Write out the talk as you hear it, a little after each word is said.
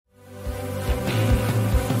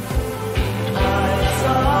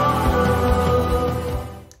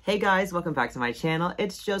Hey guys, welcome back to my channel.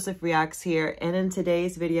 It's Joseph Reacts here, and in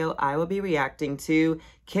today's video, I will be reacting to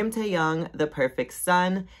Kim Taehyung, The Perfect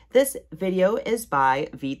Son. This video is by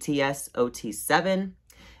BTS OT7.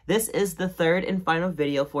 This is the third and final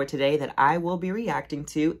video for today that I will be reacting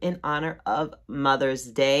to in honor of Mother's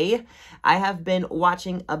Day. I have been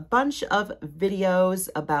watching a bunch of videos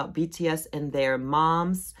about BTS and their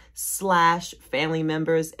moms / family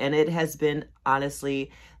members, and it has been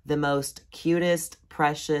honestly the most cutest,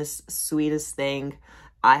 precious, sweetest thing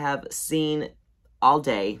I have seen all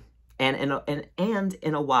day and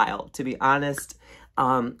in a while, to be honest.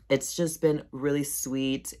 It's just been really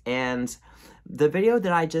sweet, and the video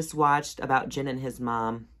that I just watched about Jin and his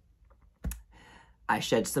mom, I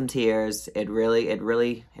shed some tears. It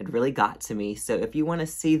really got to me. So if you want to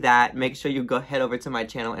see that, make sure you go head over to my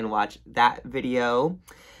channel and watch that video.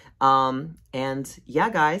 And yeah,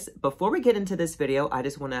 guys, before we get into this video, I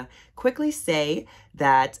just want to quickly say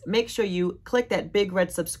that make sure you click that big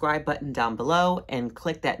red subscribe button down below and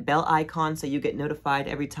click that bell icon so you get notified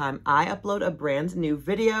every time I upload a brand new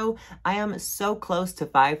video. I am so close to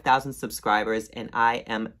 5,000 subscribers and I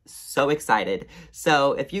am so excited.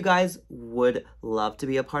 So if you guys would love to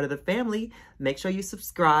be a part of the family, make sure you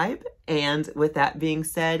subscribe. And with that being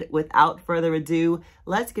said, without further ado,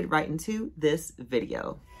 let's get right into this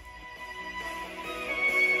video.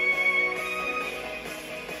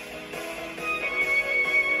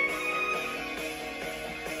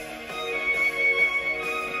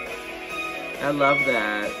 I love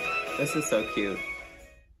that. This is so cute.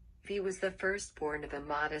 He was the firstborn of a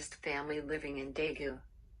modest family living in Daegu.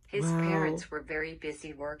 His Wow. parents were very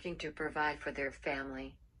busy working to provide for their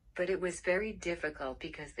family, but it was very difficult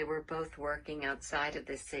because they were both working outside of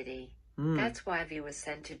the city. That's why he was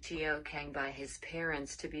sent to Taehyung by his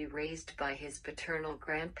parents to be raised by his paternal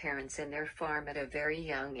grandparents in their farm at a very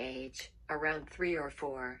young age, around 3 or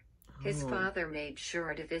 4. His father made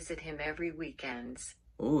sure to visit him every weekends.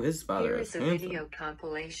 Oh, his father Here is is a handsome. video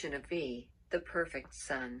compilation of V, The Perfect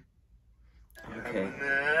Son. Okay.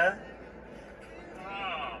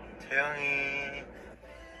 태영이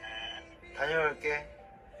다녀올게.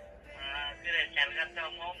 그래, 잘 갔다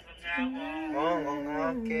몸 건강하고.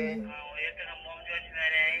 건강할게. 여기가 몸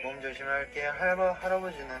조심하래. 몸 조심할게.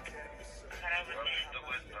 할아버지는 할아버지 누구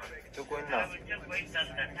있어? 듣고 있나? 할아버지 듣고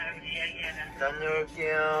있었다. 할아버지 이야기하라.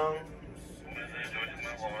 다녀올게요.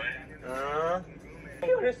 조심하고. 응?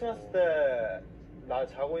 크리스마스 때 나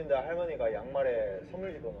자고 있는데 할머니가 양말에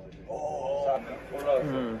선물 집어넣어주고 싹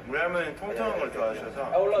올라왔어. 우리 할머니 통통한 걸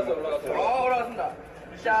좋아하셔서. 올라왔어. 올라왔습니다.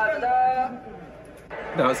 짜자잔.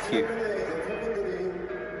 That was cute.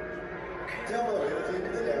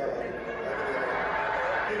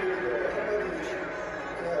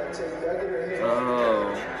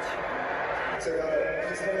 Oh. 제가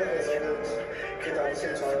이 상황에서는 그 당시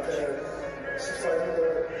저한테는 14년간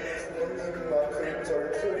부모님만큼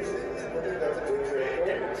저를 키워주신 부모님 같은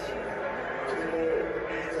존재였고, 그리고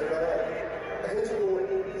제가 해주고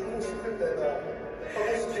하고 싶을 때나 하고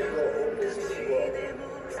싶은 거, 먹고 싶은 거,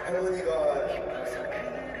 할머니가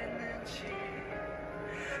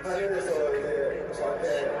하늘에서 이제 저한테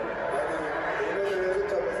많이 응원을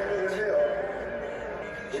해줬다고 생각을 해요.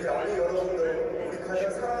 우리 아미 여러분들, 우리 가장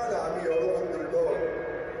사랑하는 아미 여러분들도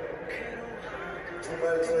정말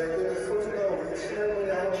저에게 소중한 우리 친할머니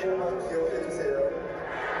한 번만 기억해 주세요.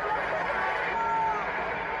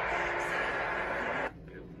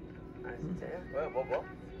 아 진짜요? 왜 뭐?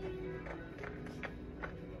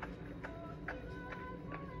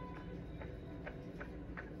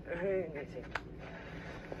 그치.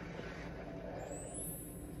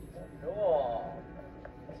 우와.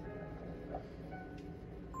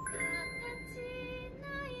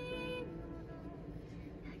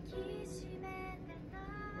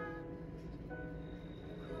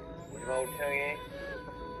 우리 봐 우리 태영이.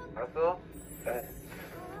 알았어? 네.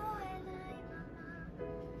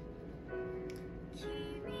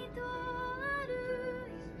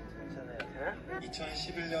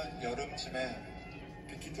 2011년 여름쯤에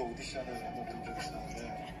빅히트 오디션을 한번 본 적이 있었는데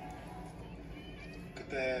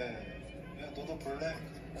그때 야 너도 볼래?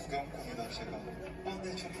 구경꾼이다 제가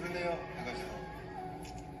네 저 볼래요 해가지고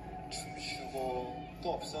춤추고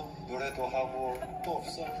또 없어 노래도 하고 또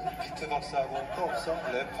없어 비트박스 하고 또 없어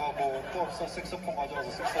랩하고 또 없어 색소폰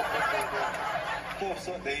가져와서 색소폰 들고 또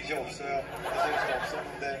없어 네 이제 없어요 이제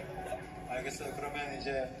없었는데 알겠어요 그러면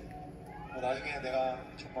이제 뭐 나중에 내가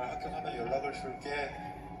정말 합격하면 연락을 줄게.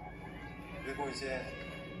 그리고 이제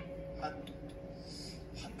한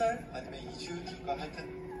달? 아니면 2주인가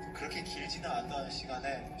하여튼 그렇게 길지는 않던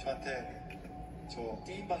시간에 저한테 저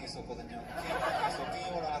게임방에 있었거든요. 게임방에서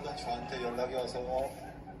게임을 하던 저한테 연락이 와서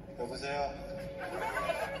여보세요?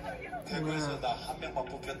 대구에서 나 한 명만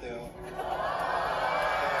뽑혔대요. 네.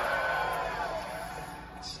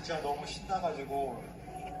 진짜 너무 신나가지고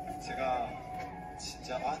제가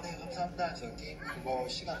진짜 네 감사합니다. 저기 그거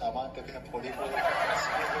시간 남았는데 그냥 버리고 집에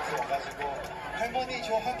이렇게 와가지고 할머니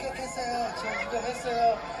저 합격했어요. 저 이거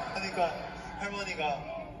했어요. 하니까 할머니가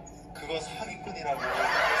그거 사기꾼이라고 이렇게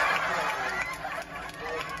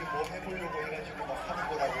뭐 해보려고 해가지고 막 하는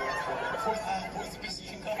거라고.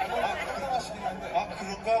 보이스피싱인가?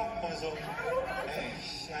 그런가? 하면서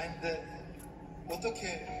에이씨 근데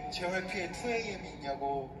어떻게 JYP에 2AM이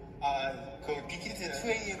있냐고. 그 BTS에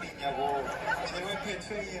 2AM이 있냐고. JYP에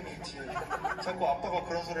 2AM이 있지. 자꾸 아빠가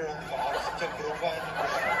그런 소리를 하니까 진짜 그런가 했는데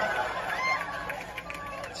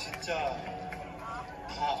진짜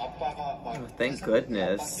다 아빠가 막 Thank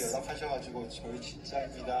goodness. 연락하셔가지고 저희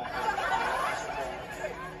진짜입니다.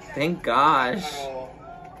 Thank gosh.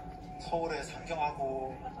 서울에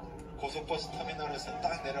상경하고 고속버스 터미널에서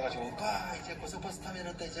딱 내려가지고 이제 고속버스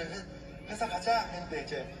터미널 때 이제 회사 가자 했는데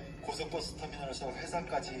이제 고속버스 터미널에서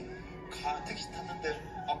회사까지 택시 탔는데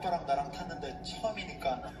아빠랑 나랑 탔는데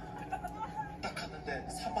처음이니까 딱 갔는데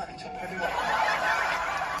 32,800원.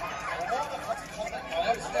 어머나 같이 가자.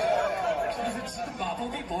 지금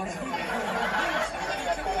마법이 뭐라고?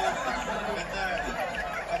 맨날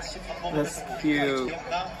같이 밥 먹으면서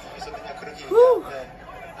기억나? 그래서 그냥 그렇게 얘기하는데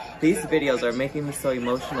These videos are making me so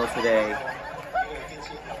emotional today.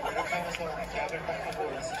 이렇게 하면서 계약을 딱 하고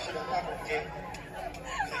연습실에 딱 온 게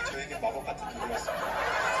그냥 저에게 마법 같은 기분이었습니다.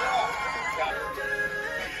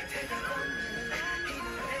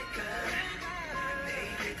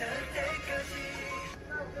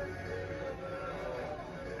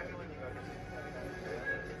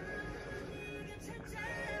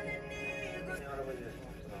 할아버지의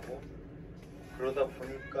생각도 나고 그러다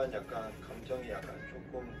보니까 약간 감정이 약간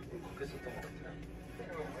조금 울컥했었던 것 같아요.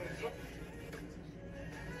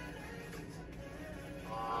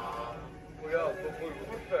 뭐야, 너 뭐 이거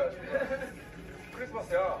소식이야, 진짜.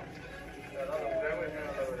 크리스마스야. 야, 나도 할머니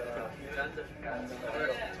생각나고 그러잖아.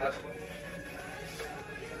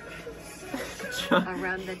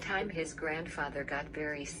 Around the time his grandfather got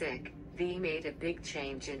very sick, V made a big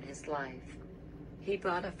change in his life. He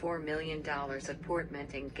bought a $4 million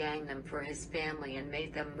apartment in Gangnam for his family and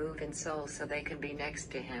made them move in Seoul so they can be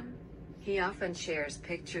next to him. He often shares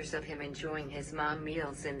pictures of him enjoying his mom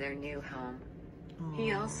meals in their new home.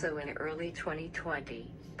 He also in early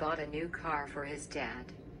 2020 bought a new car for his dad.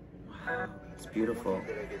 Wow, it's beautiful.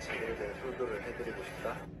 부모님들에게 제대로 된 효도를 해드리고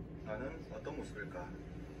싶다. 나는 어떤 모습일까?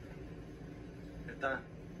 일단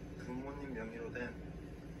부모님 명의로 된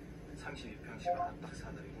 32평씩 하나 딱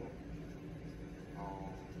사드리고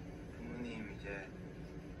부모님 이제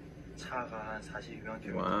차가 한 42만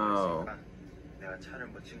킬로미터 있으니까 내가 차를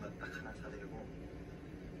멋진 거 딱 하나 사드리고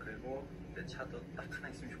그리고 내 차도 딱 하나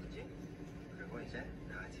있으면 좋겠지? 그리고 이제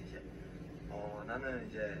다 같이 이제 나는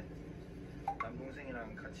이제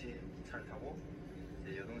남동생이랑 같이 차를 타고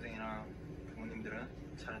이제 여동생이랑 부모님들은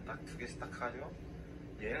차를 딱 두 개씩 딱 가지고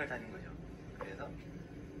여행을 다닌 거죠. 그래서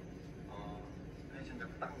펜션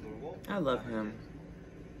잡고 딱 놀고 I love him.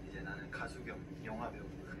 이제 나는 가수 겸 영화 배우.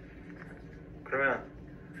 그러면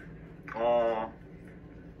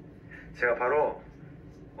제가 바로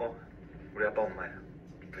우리 아빠 엄마예요.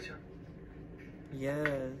 그죠?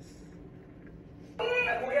 Yes.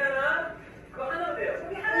 고기 하나, 그거 하나 돼요.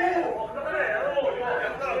 고기 하나예요. 그거 하나예요. 고기 하나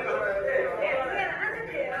한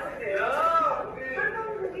세트예요. 한동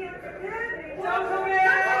고기 한 세트, 그리고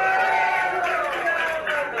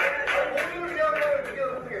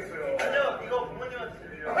아니요, 이거 부모님한테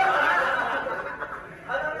드리려고.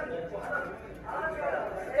 하나는 먹고 하나는. 좋아요.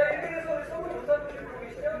 자, 이렇게 해서 우리 소문 조사분들 보고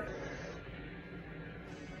계시죠?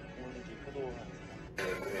 부모님께 효도하는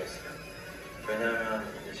꿈이었어요. 왜냐하면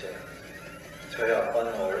이제 저희 아빠는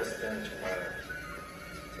어렸을 때는 정말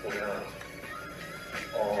보면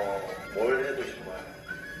뭘 해도 정말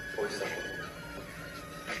멋있었거든요.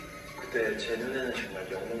 그때 제 눈에는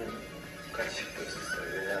정말 영웅같이 보였었어요.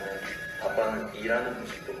 왜냐하면 아빠는 일하는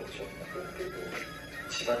모습도 멋졌고 그리고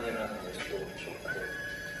집안일 하는 모습도 멋졌고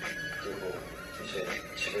그리고 이제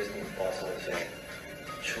집에서 와서 이제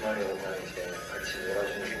주말에 오면 이제 같이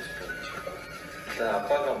놀아주는 모습도 멋졌고 일단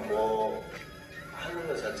아빠가 뭐 하는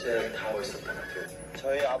것 자체에 다 멋있었던 것 같아요.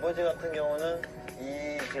 저희 아버지 같은 경우는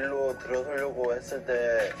이 길로 들어서려고 했을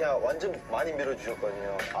때 그냥 완전 많이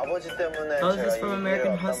밀어주셨거든요. 아버지 때문에 Oh, 제가 this is 이 from 길에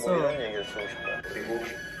American 왔다 뭐 Hustle. 이런 얘기를 쓰고 싶어요. 그리고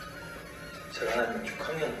제가 한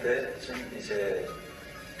 6학년 때쯤 이제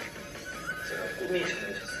제가 꿈이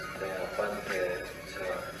정해졌을 때 아빠한테 제가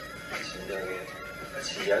진지하게 같이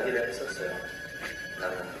이야기를 했었어요.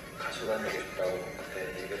 나는 가수가 되고 싶다고 그때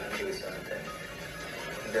얘기를 한 적이 있었는데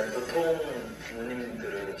근데 보통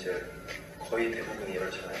부모님들은 이제 거의 대부분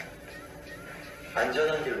이렇잖아요.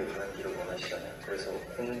 안전한 길로 가는 길을 원하시잖아요. 그래서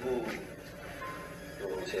공부로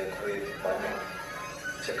이제 거의 많이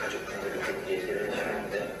제 가족분들이 그렇게 얘기를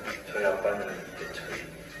해주셨는데 저희 아빠는 이제 저희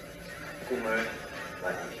꿈을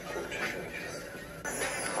많이 믿고 존중해 주셨어요.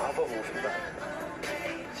 아빠 보고 싶다.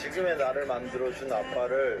 지금의 나를 만들어준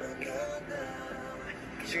아빠를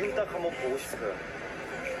지금 딱 한번 보고 싶어요.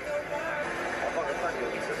 아빠가 딱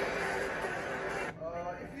여기 있어서.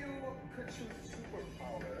 If you could choose a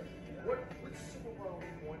superpower, which superpower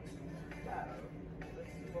would you want to have? The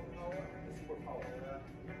superpower,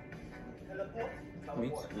 teleport.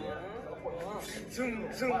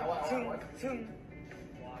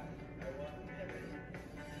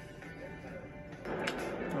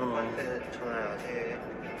 아빠한테 전화해야지.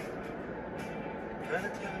 왜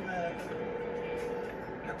태어나요?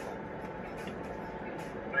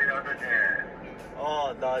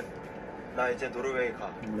 나 이제 노르웨이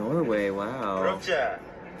가. Norway, wow. 부럽지?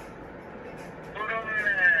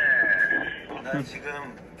 나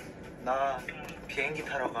지금 비행기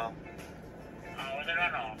타러 가. 어디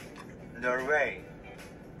가노? 노르웨이.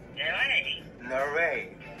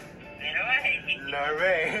 내려와이.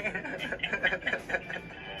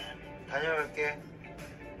 다녀올게.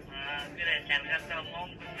 그래, 잘 갔다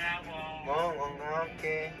건강하고.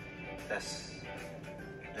 건강할게. 됐어.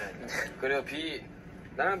 네. 그래요.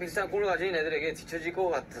 나랑 비슷한 꿈을 가진 애들에게 뒤처질 것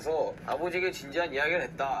같아서 아버지에게 진지한 이야기를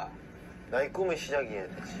했다. 나의 꿈을 시작해야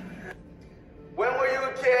되지. When were you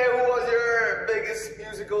a kid? Who was your biggest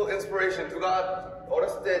musical inspiration? 누가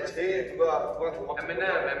어렸을 때 제일 누가 Eminem.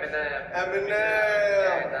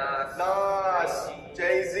 Nas,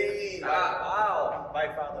 Jay-Z. Wow. My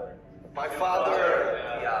father. My father.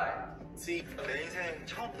 See. 내 인생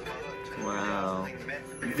처음 음악은 Wow. 선생님의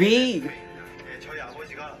V! 네, 저희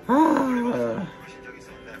아버지가 Ah, 보신 적이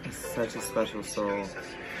있었는데 such a special soul.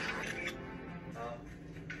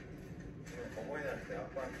 어머니한테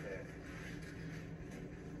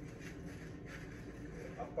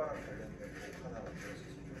아빠랑 관련된 곡 하나 만들어서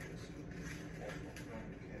선물했어요. 그럼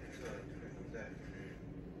이렇게 해서 드렸는데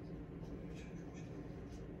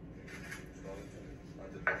나도 좀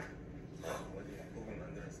만들어. 어디 곡을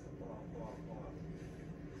만들었어.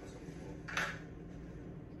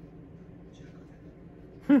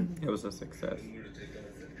 It was a success.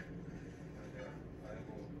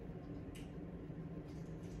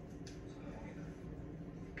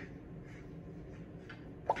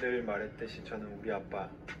 늘 말했듯이 저는 우리 아빠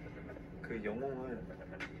그 영웅은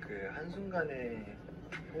그 한순간에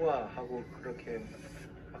우아하고 그렇게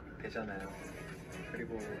막 되잖아요.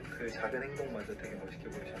 그리고 그 작은 행동마저 되게 멋있게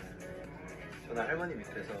보이잖아요. 저는 할머니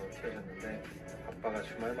밑에서 키워졌는데 아빠가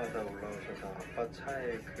주말마다 올라오셔서 아빠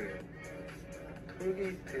차에 그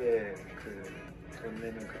톨게이트에 그 돈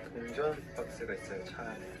내는 그 동전 박스가 있어요, 차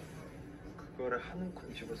안에. 그거를 한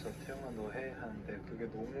움큼 집어서 태영아 너 해 하는데 그게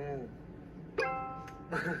너무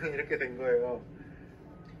이렇게 된 거예요.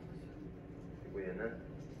 그리고 얘는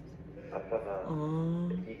아빠가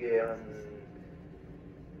이게 한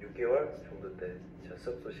 6개월 정도 때 제가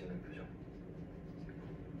썩 쏘시는 표정.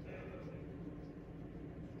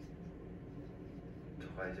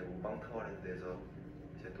 저가 이제 오방타워랜드에서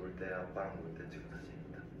이제 놀 때 아빠랑 놀 때 찍은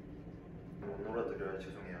사진입니다. 못 놀아드려요.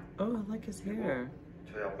 죄송해요. Oh, I like his hair.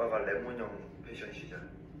 저희 아빠가 레몬형 패션 시절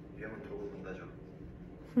유행을 돌고 돈다죠.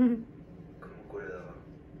 그 목걸이에다가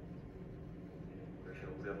이렇게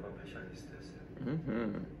우리 아빠는 패셔니스트였어요.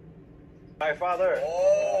 My father.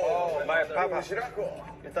 My papa.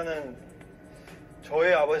 일단은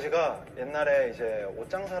저희 아버지가 옛날에 이제 옷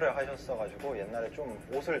장사를 하셨어가지고 옛날에 좀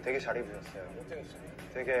옷을 되게 잘 입으셨어요.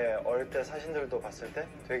 되게 어릴 때 사진들도 봤을 때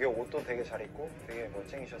되게 옷도 되게 잘 입고 되게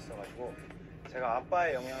멋쟁이셨어가지고 제가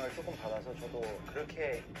아빠의 영향을 조금 받아서 저도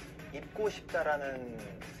그렇게 입고 싶다라는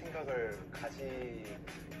생각을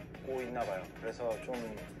가지고 있나 봐요. 그래서 좀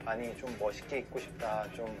멋있게 입고 싶다,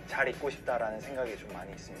 좀 잘 입고 싶다라는 생각이 좀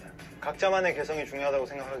많이 있습니다. 각자만의 개성이 중요하다고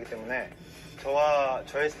생각하기 때문에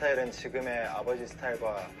저의 스타일은 지금의 아버지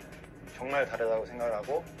스타일과 정말 다르다고 생각을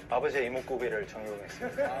하고 아버지의 이목구비를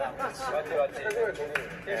적용했습니다. 맞지. 최고의 종이.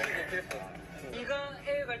 네가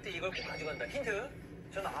해외 갈 때 이걸 꼭 가져간다. 힌트.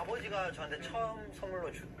 저는 아버지가 저한테 처음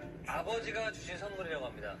선물로 아버지가 주신 선물이라고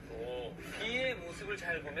합니다. 비의 모습을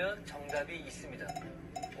잘 보면 정답이 있습니다.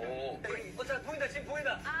 자, 보인다. 지금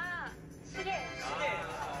보인다. 시계.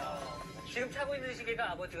 지금 차고 있는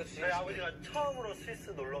시계가 아버지가 주신 저희 시계. 아버지가 처음으로 스위스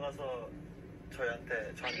놀러 가서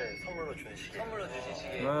저한테 선물로 준 시계. 선물로 주신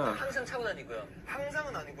시계. 와. 항상 차고 다니고요.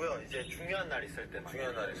 항상은 아니고요. 이제 중요한 날 있을 때.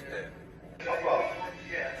 중요한 날 있을 때. 아빠,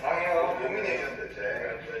 장애가 노미네이션 됐대.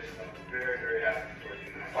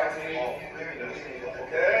 파이팅. 노미네이션.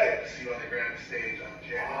 오케이.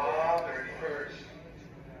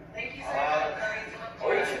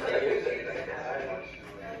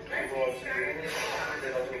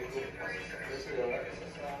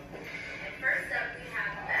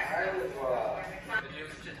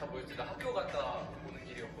 연습실 다 모였지. 나 학교 갔다 오는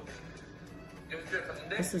길이었거든. 연습실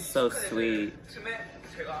갔는데 This is so sweet. 틈에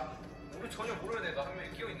제가 우리 전혀 모르는 애가 한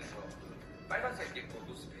명이 끼어 있는 거야. 빨간색 입고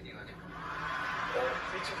노스 패딩 아니야?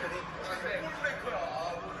 피치 패딩? 폴브레이커야.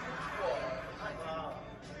 좋아.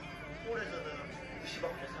 폴에서는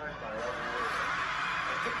 90밖에 살 말라고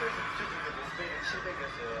택배에서 붙여준 게 노스페이는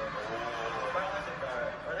 700이었어요. 빨간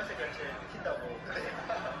색깔 제일 튄다고.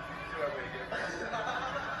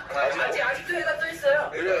 아직도 해가 떠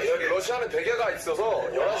있어요. 여기 러시아는 베개가 있어서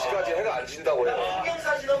 11시까지 해가 안 진다고 해요. 풍경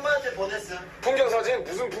사진 엄마한테 보냈어. 풍경 사진?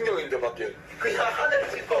 무슨 풍경인데 밖에? 그냥 하늘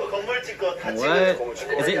찍고 건물 찍고 다 What?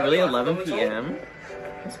 찍어. Is it really 11 p.m.?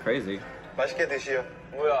 That's crazy. 맛있게 드시오.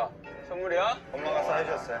 뭐야? 선물이야? 엄마가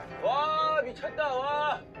사주셨어요. 와 미쳤다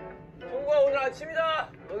와. 종구야 오늘 아침이다.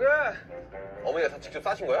 오케이. 어머니가 다 직접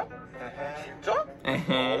싸신 거야? 진짜?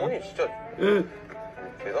 어머니 진짜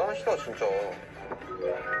대단하시다 진짜.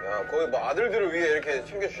 야 거의 뭐 아들들을 위해 이렇게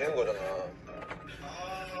챙겨주시는 거잖아.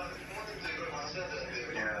 부모님도 이걸 봤어야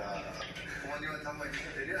되는데. 야, 부모님한테 한번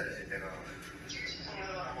챙겨드려야지 내가.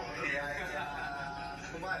 야,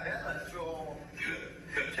 그만해라 좀.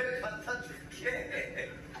 제 갖다 줄게.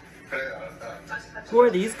 그래 알았다. Who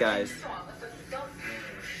are these guys?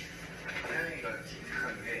 태양이가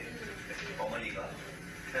기특한 게 어머니가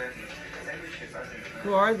태양이 샌드위치에 싸주면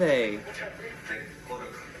Who are they? 내 거를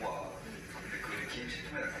갖고 와. 근데 그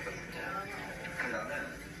김치통에다 갖다 줬잖아. 근데 나는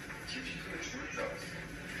김치통에 주는 줄 알았어.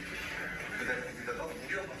 근데 너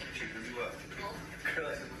우리 엄마 김치를 넣는 거야.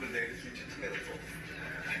 그래가지고 그걸 내가 김치통에 넣어.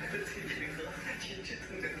 그래서 얘가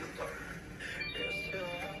김치통에 넣었다.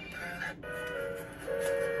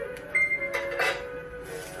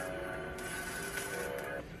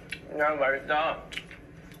 그냥 맛있다.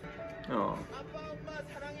 Oh. 아빠 엄마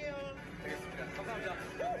사랑해요. 알겠습니다. 감사합니다.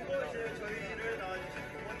 무거우실 저희를 나와주신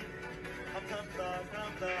부모님 감사합니다.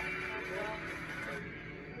 사랑합니다.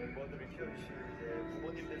 멤버들을 키워주신 이제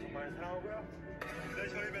부모님들 정말 사랑하고요. 네,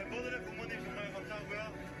 저희 멤버들의 부모님 정말 감사하고요.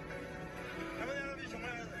 할머니 할아버지 정말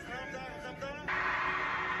사랑합니다. 감사합니다.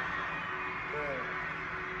 네.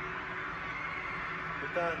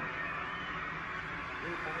 일단 이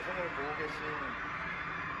방송을 보고 계신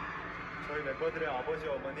저희 멤버들의 아버지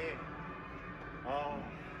어머니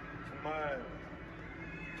정말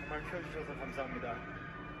키워주셔서 감사합니다.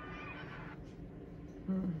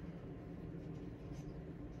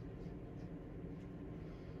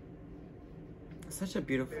 Such a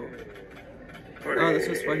beautiful. Oh, this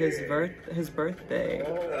was for his birthday.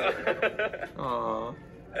 Aww.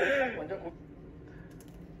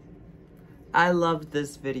 I loved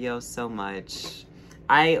this video so much.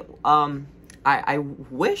 I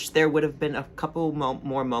wish there would have been a couple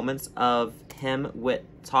more moments of him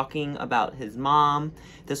talking about his mom.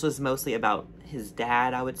 This was mostly about his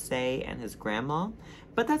dad, I would say, and his grandma.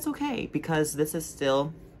 But that's okay, because this is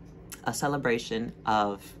still a celebration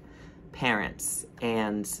of parents.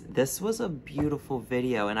 And this was a beautiful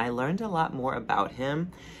video, and I learned a lot more about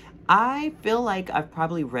him. I feel like I've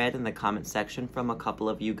probably read in the comment section from a couple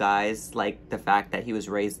of you guys, like the fact that he was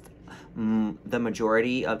raised the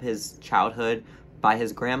majority of his childhood by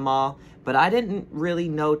his grandma, but I didn't really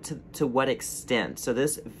know to what extent. So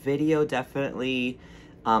this video definitely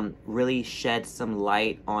really shed some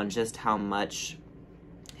light on just how much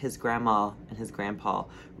his grandma and his grandpa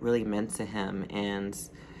really meant to him, and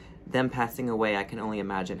them passing away, I can only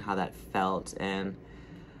imagine how that felt. And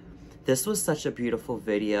this was such a beautiful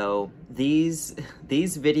video. These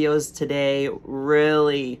videos today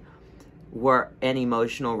really were an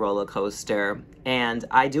emotional roller coaster, and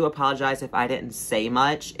I do apologize if I didn't say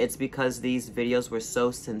much. It's because these videos were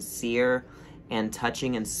so sincere and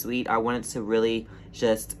touching and sweet. I wanted to really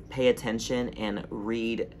just pay attention and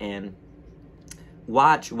read and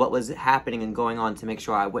watch what was happening and going on to make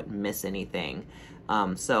sure I wouldn't miss anything.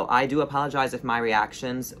 So I do apologize if my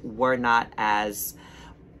reactions were not as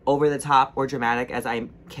over the top or dramatic as I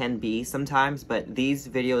can be sometimes, but these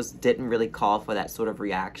videos didn't really call for that sort of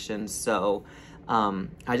reaction. So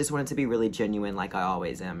I just wanted to be really genuine like I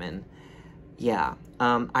always am. And yeah,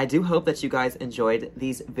 I do hope that you guys enjoyed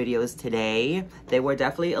these videos today. They were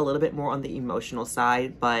definitely a little bit more on the emotional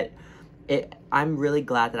side, but I'm really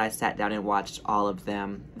glad that I sat down and watched all of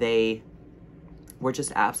them. They were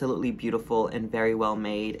just absolutely beautiful and very well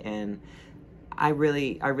made, and I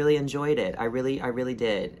really enjoyed it. I really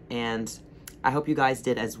did. And I hope you guys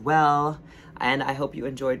did as well. And I hope you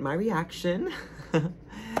enjoyed my reaction.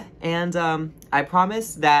 And I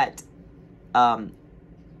promise that the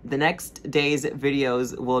next day's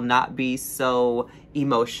videos will not be so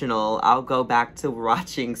emotional. I'll go back to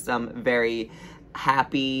watching some very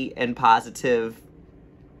happy and positive,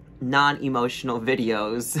 non-emotional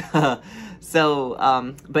videos.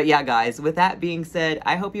 So, but yeah, guys, with that being said,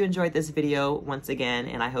 I hope you enjoyed this video once again,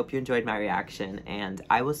 and I hope you enjoyed my reaction, and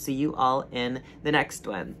I will see you all in the next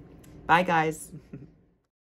one. Bye, guys.